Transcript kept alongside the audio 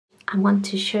I want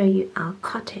to show you our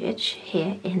cottage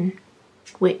here in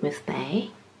Widemouth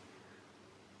Bay.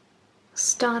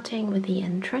 Starting with the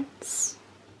entrance.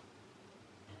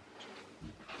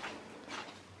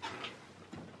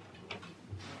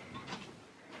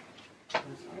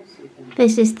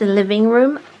 This is the living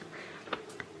room.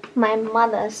 My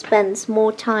mother spends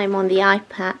more time on the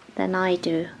iPad than I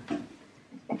do.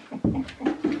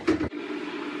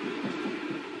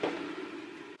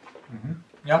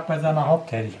 Ja, bei seiner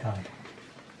Haupttätigkeit.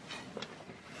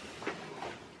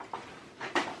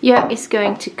 Jörg is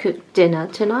going to cook dinner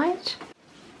tonight.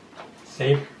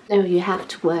 Sleep. No, you have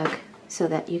to work so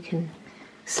that you can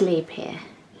sleep here.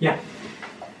 Yeah.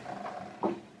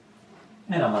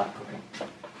 And I love cooking.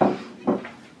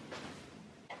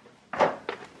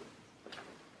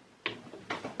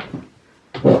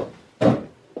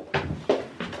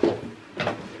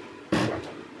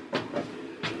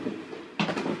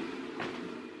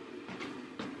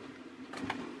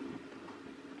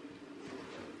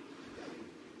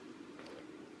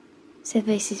 So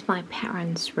this is my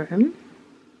parents' room.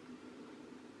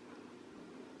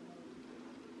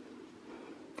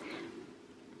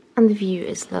 And the view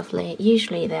is lovely.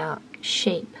 Usually there are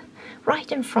sheep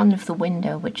right in front of the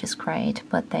window, which is great,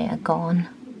 but they are gone.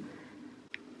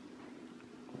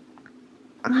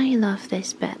 I love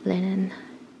this bed linen.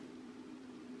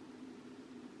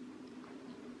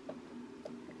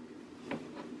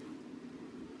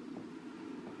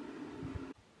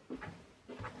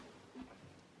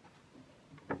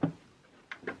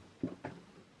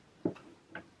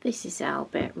 This is our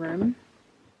bedroom.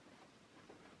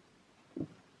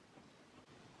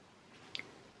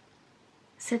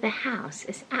 So the house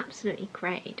is absolutely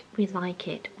great. We like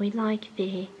it. We like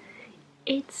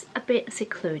it's a bit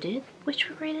secluded, which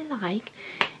we really like.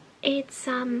 It's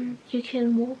you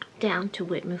can walk down to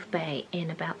Widemouth Bay in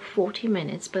about 40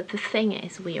 minutes, but the thing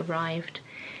is we arrived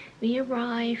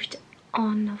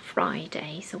on a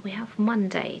Friday, so we have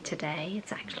Monday today.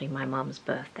 It's actually my mum's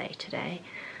birthday today.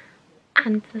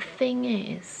 And the thing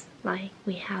is, like,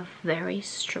 we have very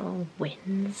strong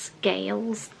winds,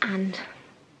 gales, and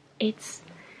it's,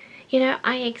 you know,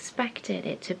 I expected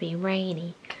it to be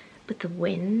rainy, but the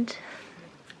wind,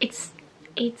 it's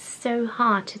so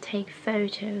hard to take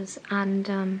photos,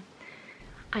 and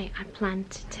I plan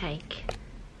to take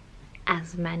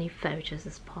as many photos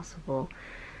as possible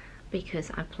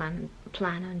because I plan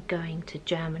on going to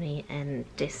Germany in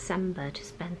December to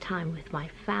spend time with my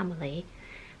family.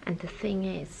 And the thing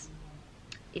is,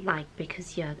 like,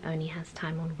 because Jörg only has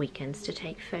time on weekends to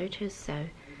take photos, so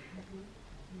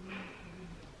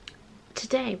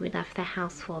today we left the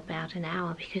house for about an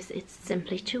hour because it's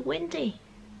simply too windy.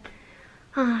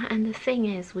 And the thing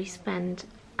is, we spent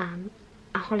a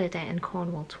holiday in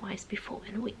Cornwall twice before,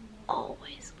 and we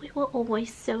were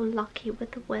always so lucky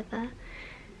with the weather.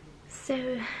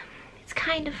 So it's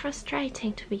kind of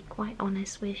frustrating, to be quite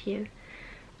honest with you.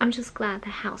 I'm just glad the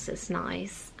house is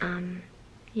nice.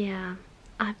 Yeah,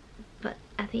 but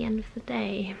at the end of the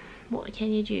day, what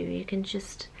can you do? You can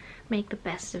just make the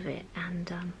best of it,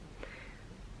 and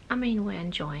I mean, we're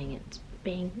enjoying it,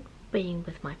 being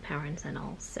with my parents and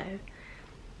all. So,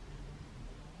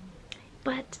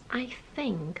 but I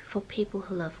think for people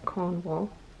who love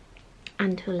Cornwall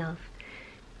and who love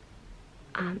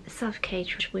South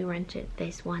Cage, we rented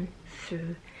this one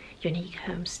through Unique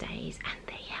Homestays, and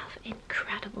they have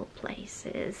incredible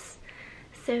places,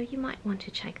 so you might want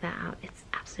to check that out. It's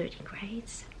absolutely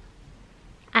great.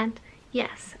 And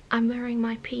yes, I'm wearing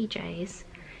my PJs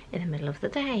in the middle of the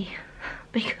day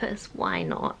because why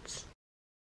not?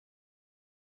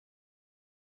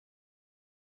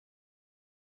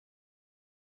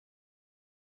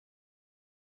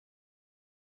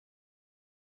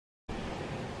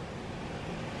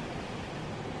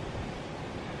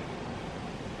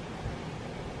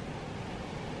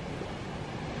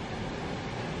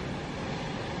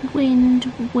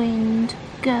 Wind, wind,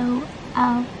 go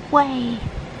away.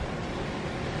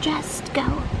 Just go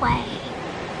away.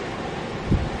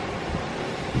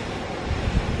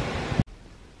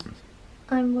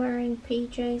 I'm wearing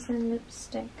PJs and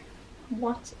lipstick.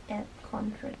 What a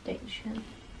contradiction.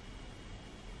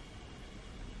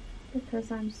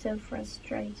 Because I'm so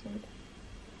frustrated.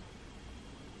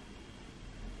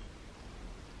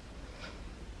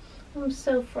 I'm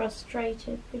so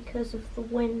frustrated because of the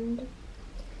wind.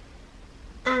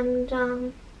 And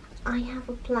I have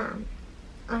a plan.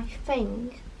 I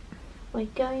think we're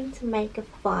going to make a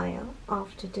fire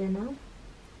after dinner,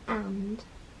 and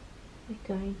we're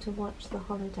going to watch the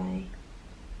holiday,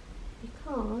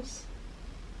 because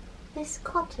this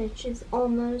cottage is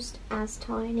almost as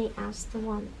tiny as the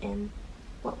one in,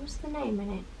 what was the name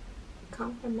in it?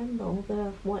 can't remember, although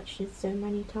I've watched it so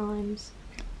many times.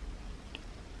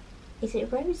 Is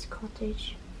it Rose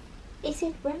Cottage? Is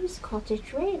it Rose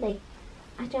Cottage, really?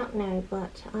 I don't know,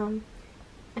 but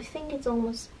I think it's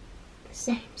almost the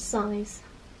same size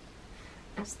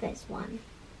as this one.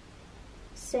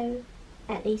 So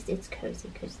at least it's cozy,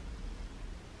 because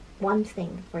one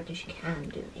thing the British can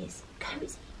do is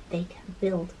cozy. They can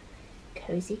build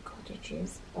cozy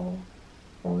cottages, or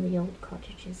all the old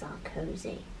cottages are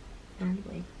cozy. And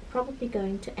we're probably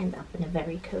going to end up in a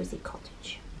very cozy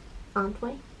cottage, aren't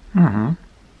we? Mm-hmm.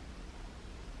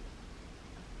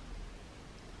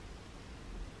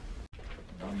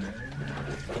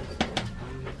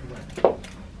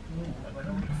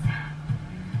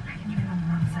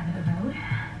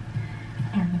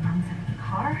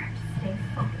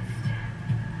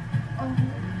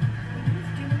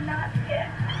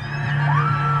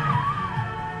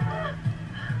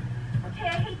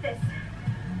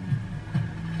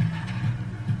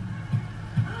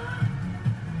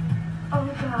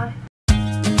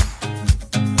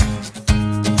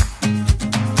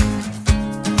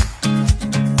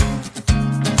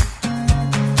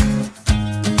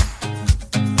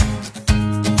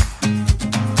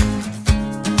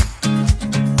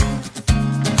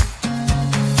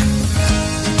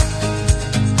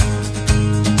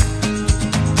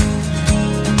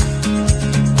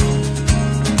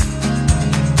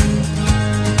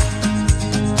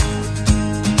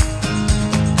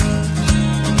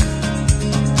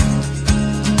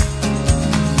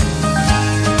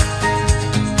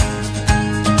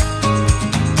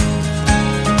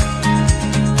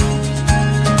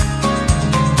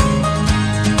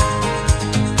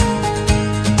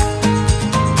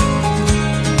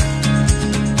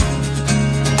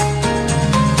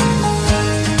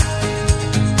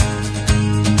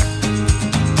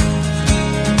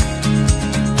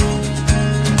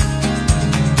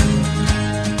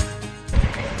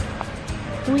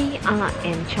 We are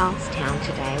in Charlestown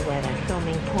today, where they're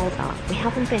filming Poldark. We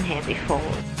haven't been here before.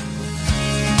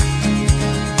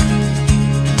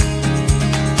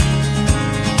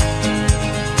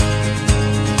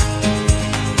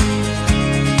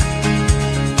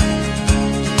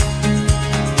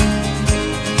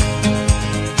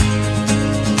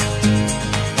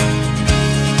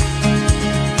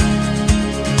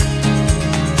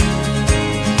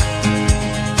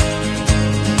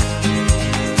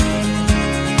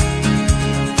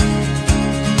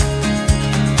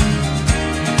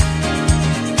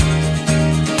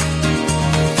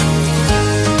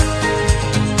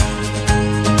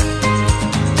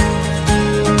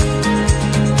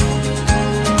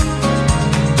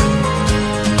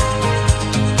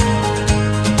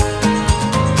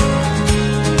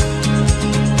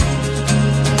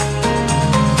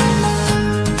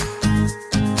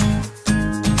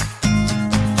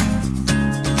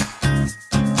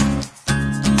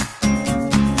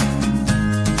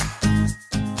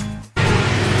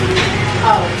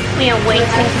 We are waiting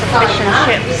for fish and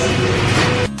chips.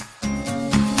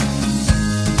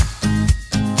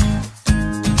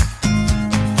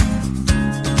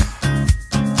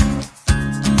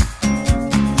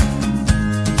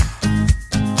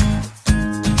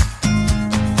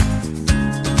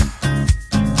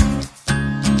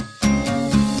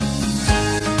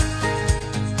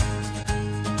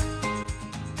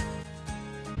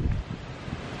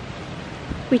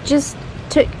 We just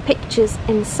took pictures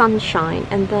in sunshine,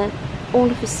 and then all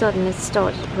of a sudden it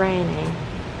started raining.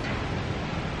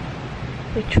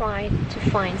 We tried to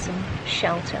find some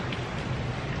shelter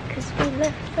because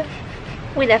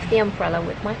we left the umbrella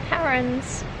with my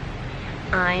parents.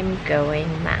 I'm going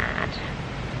mad.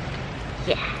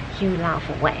 Yeah, you laugh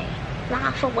away.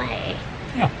 Laugh away.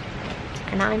 Yeah.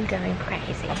 And I'm going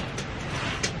crazy.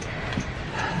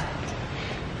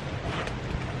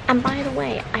 And by the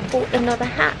way, I bought another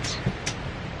hat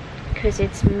because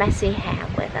it's messy hair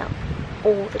weather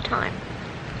all the time.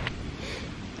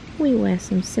 We wear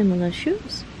some similar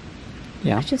shoes.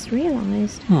 Yeah. I just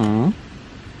realised. Hmm.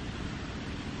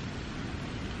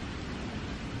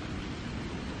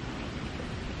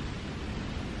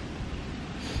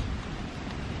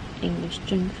 English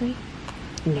gentry?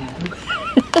 No.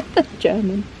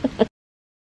 German.